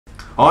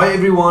Hi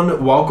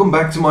everyone, welcome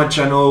back to my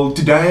channel.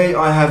 Today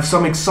I have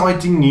some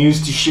exciting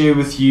news to share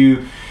with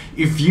you.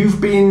 If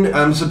you've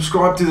been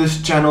subscribed to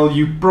this channel,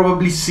 you've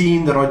probably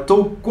seen that I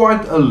talk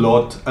quite a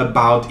lot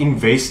about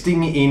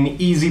investing in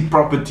easy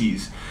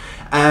properties.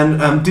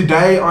 And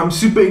today I'm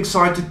super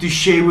excited to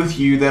share with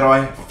you that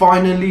I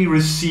finally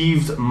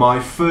received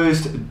my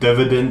first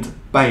dividend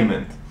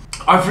payment.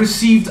 I've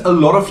received a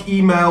lot of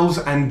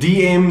emails and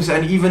DMs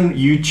and even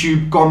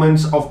YouTube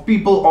comments of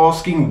people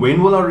asking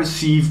when will I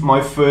receive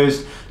my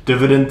first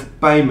dividend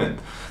payment.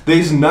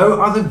 There's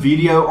no other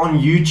video on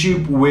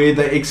YouTube where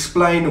they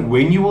explain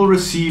when you will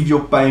receive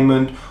your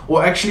payment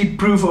or actually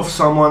proof of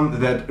someone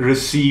that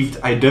received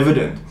a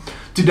dividend.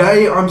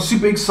 Today I'm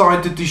super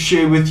excited to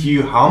share with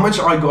you how much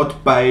I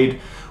got paid,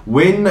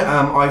 when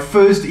I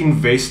first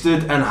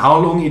invested and how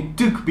long it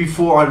took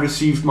before I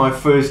received my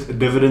first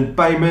dividend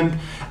payment,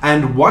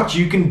 and what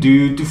you can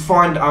do to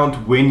find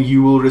out when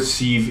you will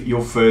receive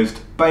your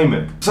first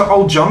payment. So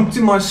I'll jump to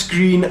my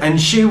screen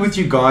and share with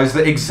you guys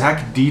the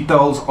exact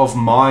details of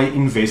my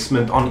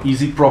investment on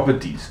easy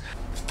properties.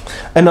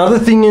 Another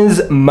thing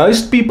is,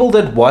 most people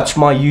that watch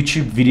my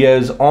YouTube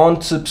videos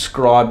aren't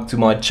subscribed to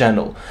my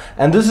channel,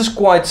 and this is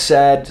quite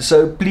sad,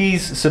 so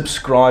please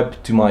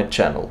subscribe to my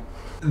channel.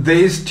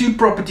 There's two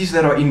properties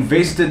that I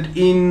invested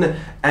in,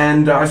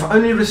 and I've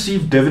only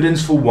received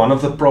dividends for one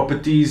of the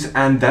properties,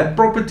 and that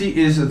property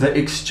is the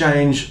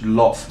Exchange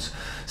Lofts.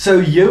 So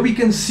here we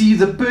can see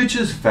the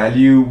purchase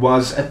value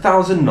was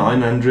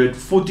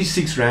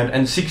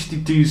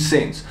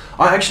R1,946.62.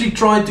 I actually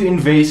tried to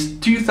invest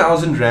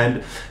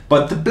R2,000,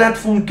 but the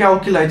platform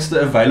calculates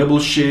the available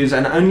shares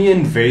and only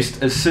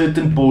invest a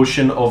certain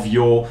portion of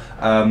your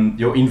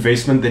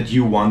investment that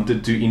you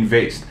wanted to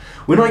invest.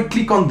 When I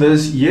click on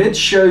this, here it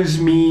shows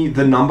me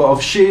the number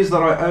of shares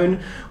that I own,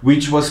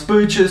 which was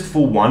purchased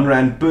for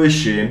R1 per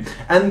share.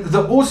 And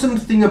the awesome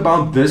thing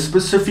about this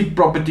specific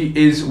property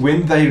is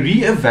when they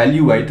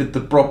re-evaluated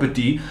the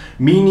property,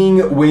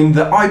 meaning when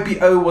the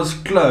IPO was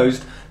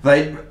closed,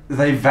 they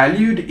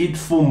valued it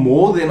for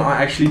more than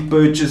I actually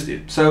purchased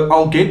it. So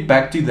I'll get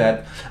back to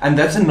that. And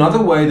that's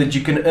another way that you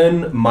can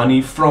earn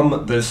money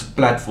from this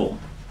platform.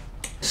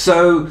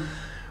 So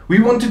we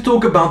want to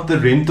talk about the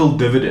rental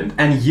dividend,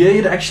 and here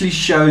it actually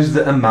shows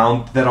the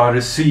amount that I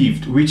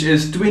received, which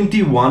is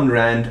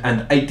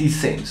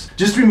R21.80.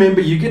 Just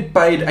remember, you get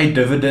paid a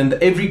dividend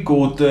every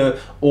quarter,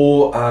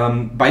 or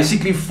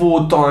basically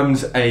 4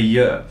 times a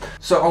year.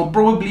 So I'll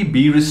probably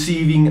be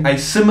receiving a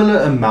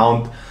similar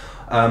amount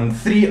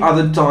 3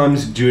 other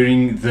times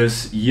during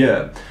this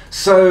year.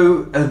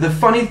 So the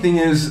funny thing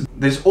is,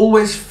 there's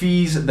always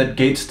fees that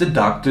gets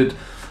deducted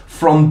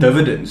from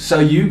dividends. So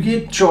you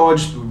get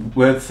charged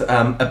with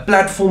a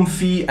platform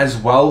fee as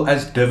well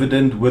as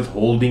dividend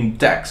withholding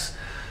tax.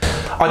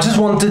 I just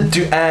wanted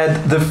to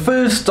add, the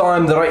first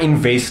time that I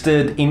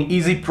invested in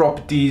easy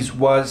properties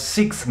was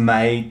 6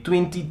 May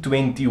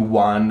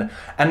 2021,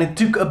 and it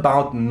took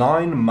about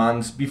 9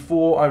 months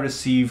before I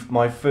received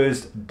my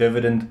first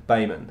dividend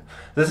payment.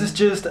 This is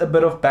just a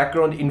bit of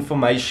background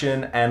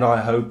information, and I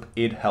hope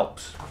it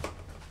helps.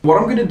 What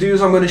I'm going to do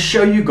is I'm going to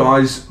show you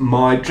guys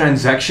my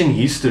transaction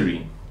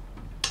history.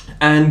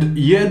 And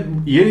here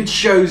it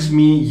shows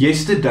me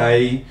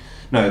yesterday,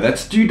 no,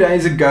 that's 2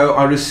 days ago,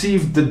 I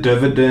received the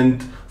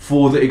dividend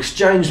for the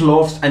Exchange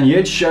Lofts, and here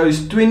it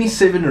shows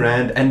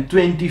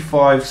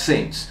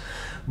R27.25.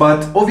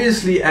 But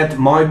obviously at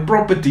my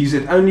properties,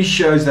 it only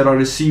shows that I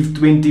received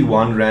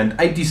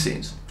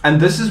R21.80. And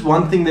this is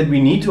one thing that we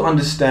need to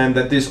understand,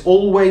 that there's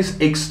always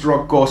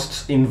extra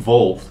costs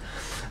involved.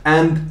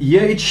 And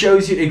here it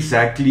shows you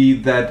exactly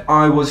that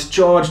I was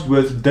charged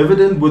with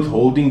dividend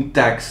withholding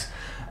tax.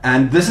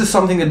 And this is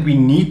something that we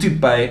need to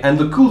pay, and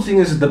the cool thing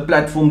is that the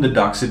platform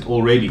deducts it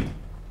already.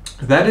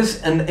 That is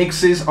an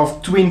excess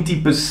of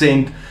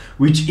 20%,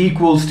 which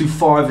equals to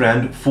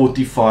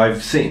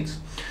R5.45.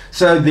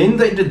 So then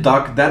they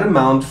deduct that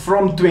amount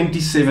from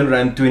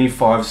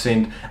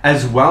R27.25,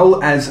 as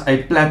well as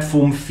a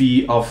platform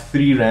fee of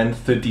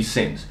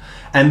R3.30.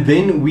 And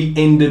then we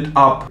ended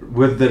up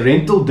with the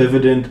rental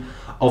dividend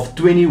of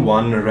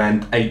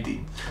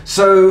R21.80.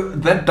 So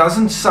that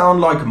doesn't sound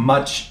like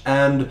much,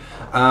 and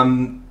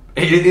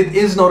it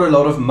is not a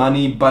lot of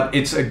money, but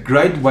it's a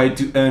great way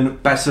to earn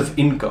passive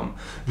income.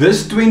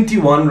 This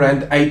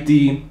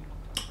R21.80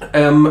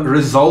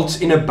 results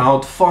in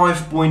about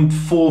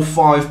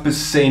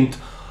 5.45%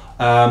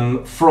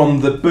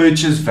 from the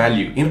purchase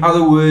value. In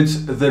other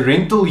words, the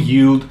rental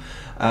yield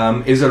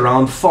is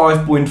around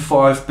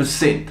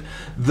 5.5%.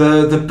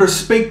 The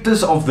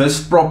prospectus of this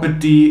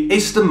property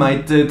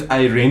estimated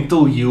a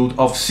rental yield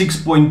of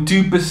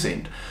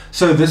 6.2%.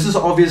 So this is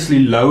obviously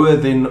lower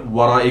than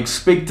what I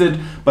expected,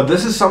 but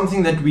this is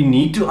something that we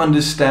need to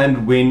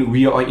understand when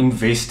we are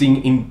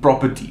investing in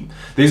property.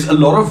 There's a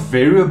lot of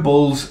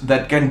variables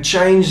that can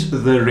change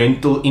the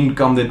rental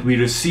income that we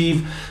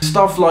receive.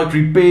 Stuff like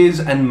repairs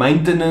and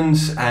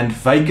maintenance and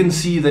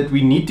vacancy that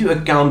we need to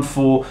account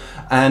for.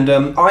 and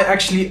I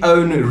actually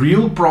own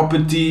real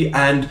property,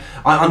 and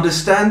I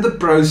understand the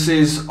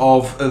process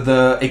of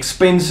the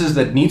expenses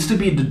that needs to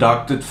be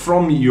deducted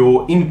from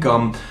your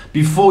income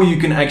before you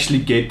can actually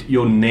get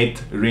your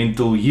net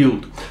rental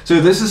yield. So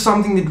this is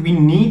something that we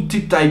need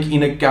to take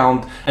in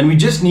account, and we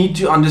just need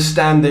to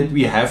understand that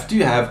we have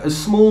to have a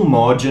small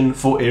margin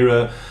for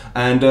error,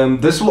 and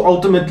this will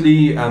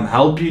ultimately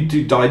help you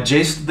to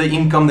digest the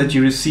income that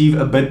you receive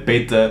a bit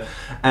better.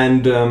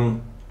 And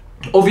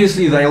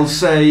obviously they'll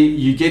say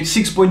you get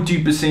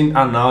 6.2%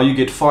 and now you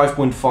get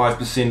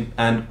 5.5%,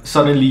 and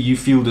suddenly you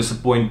feel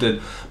disappointed,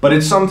 but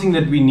it's something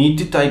that we need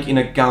to take in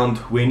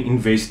account when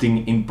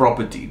investing in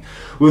property.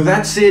 With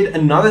that said,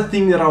 another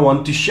thing that I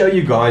want to show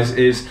you guys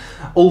is,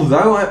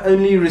 although I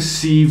only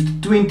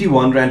received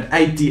 21.80 Rand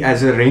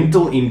as a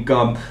rental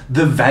income,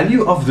 the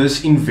value of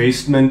this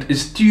investment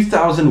is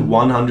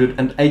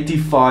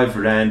 2,185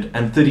 Rand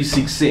and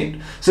 36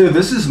 cents. So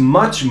this is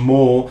much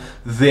more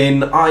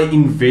than I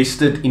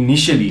invested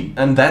initially,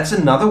 and that's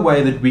another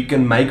way that we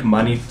can make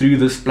money through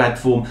this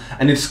platform,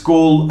 and it's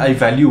called a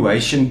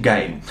valuation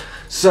gain.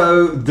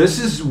 So this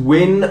is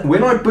when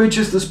I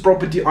purchased this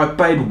property, I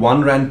paid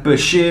 1 Rand per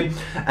share,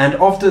 and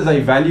after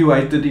they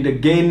valuated it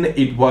again,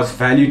 it was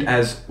valued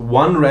as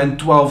 1 Rand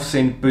 12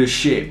 cent per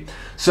share.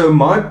 So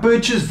my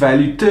purchase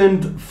value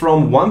turned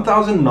from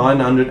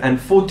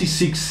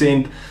 1,946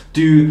 cent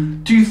to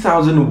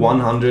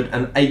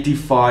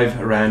 2,185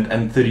 Rand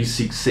and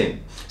 36 cent.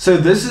 So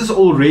this is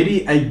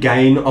already a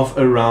gain of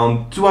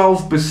around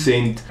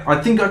 12%. I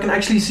think I can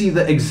actually see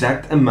the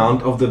exact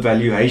amount of the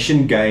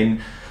valuation gain.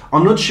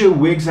 I'm not sure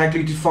where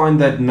exactly to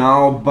find that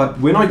now, but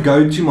when I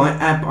go to my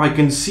app, I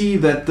can see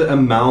that the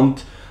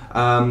amount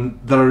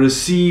that I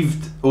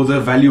received, or the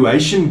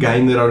valuation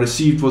gain that I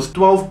received, was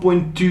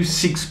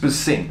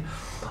 12.26%.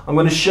 I'm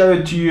going to show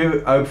it to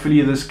you.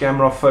 Hopefully this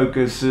camera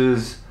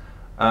focuses.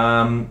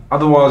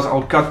 Otherwise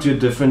I'll cut to a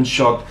different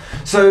shot.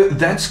 So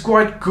that's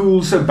quite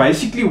cool. So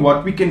basically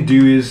what we can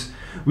do is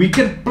we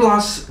can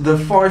plus the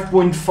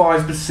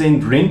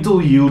 5.5%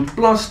 rental yield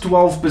plus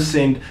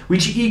 12%,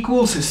 which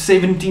equals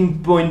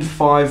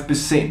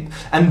 17.5%.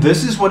 And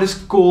this is what is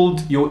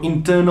called your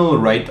internal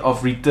rate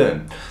of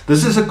return.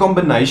 This is a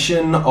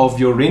combination of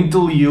your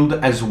rental yield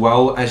as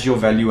well as your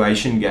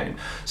valuation gain.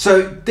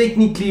 So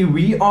technically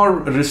we are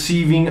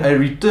receiving a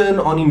return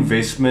on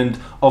investment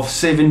of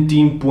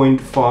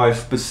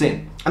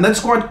 17.5%. And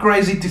that's quite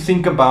crazy to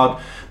think about,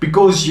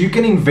 because you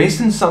can invest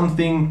in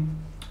something,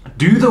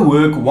 do the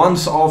work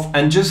once off,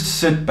 and just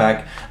sit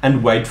back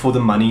and wait for the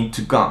money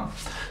to come.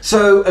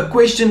 So a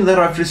question that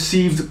I've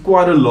received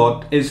quite a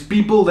lot is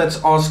people that's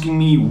asking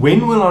me,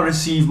 when will I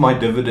receive my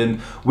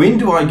dividend? When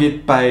do I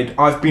get paid?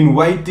 I've been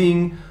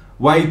waiting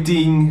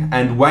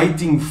and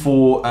waiting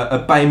for a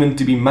payment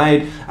to be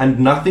made, and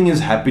nothing is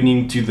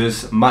happening to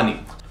this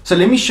money. So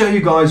let me show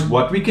you guys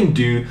what we can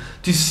do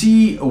to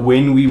see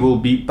when we will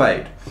be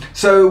paid.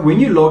 So when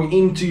you log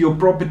into your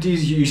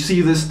properties, you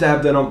see this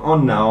tab that I'm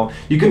on now.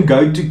 You can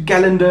go to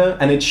calendar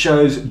and it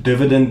shows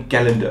dividend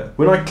calendar.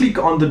 When I click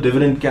on the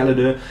dividend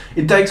calendar,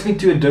 it takes me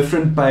to a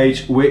different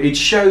page where it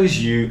shows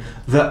you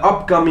the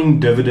upcoming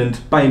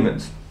dividend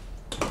payments.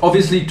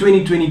 Obviously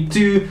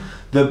 2022,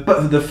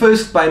 the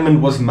first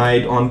payment was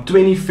made on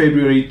 20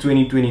 February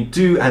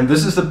 2022, and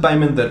this is the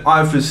payment that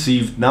I've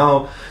received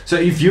now. So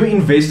if you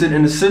invested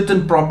in a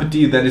certain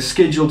property that is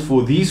scheduled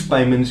for these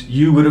payments,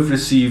 you would have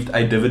received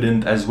a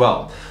dividend as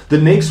well. The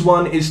next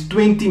one is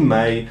 20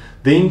 May,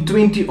 then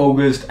 20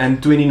 August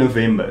and 20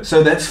 November.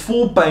 So that's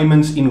 4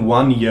 payments in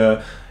 1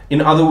 year.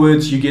 In other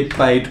words, you get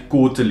paid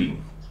quarterly.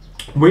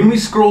 When we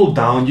scroll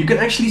down, you can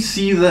actually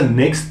see the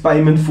next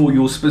payment for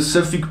your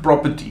specific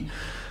property.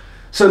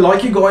 So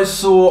like you guys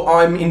saw,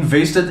 I'm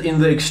invested in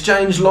the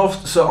exchange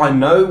loft, so I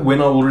know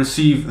when I will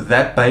receive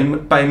that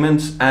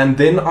payment, and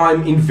then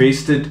I'm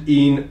invested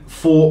in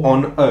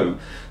 410.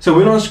 So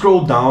when I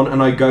scroll down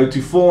and I go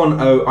to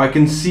 410, I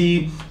can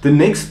see the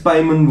next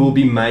payment will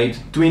be made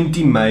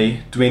 20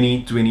 May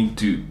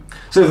 2022.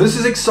 So this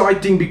is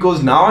exciting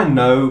because now I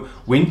know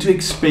when to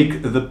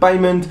expect the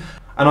payment,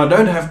 and I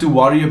don't have to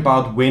worry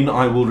about when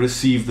I will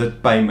receive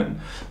that payment.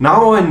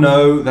 Now I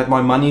know that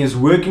my money is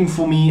working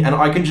for me, and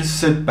I can just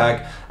sit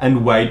back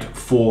and wait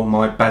for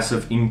my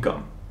passive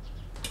income.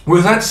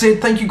 With that said,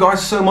 thank you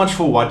guys so much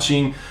for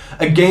watching.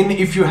 Again,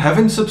 if you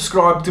haven't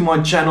subscribed to my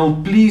channel,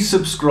 please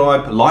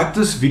subscribe, like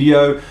this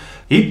video,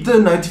 hit the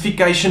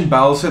notification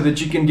bell so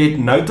that you can get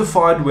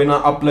notified when I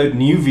upload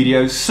new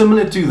videos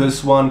similar to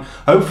this one.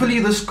 Hopefully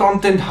this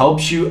content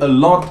helps you a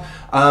lot.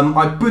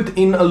 I put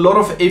in a lot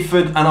of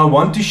effort, and I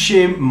want to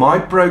share my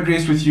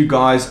progress with you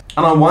guys,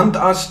 and I want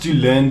us to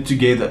learn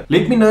together.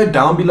 Let me know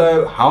down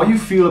below how you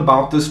feel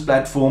about this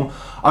platform.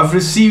 I've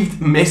received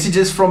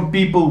messages from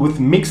people with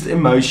mixed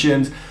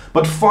emotions,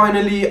 but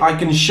finally I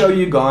can show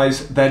you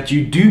guys that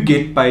you do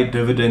get paid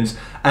dividends,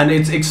 and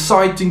it's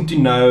exciting to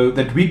know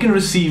that we can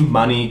receive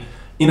money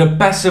in a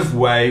passive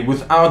way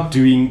without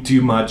doing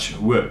too much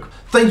work.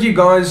 Thank you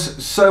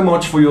guys so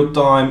much for your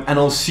time, and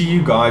I'll see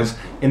you guys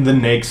in the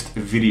next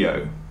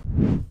video.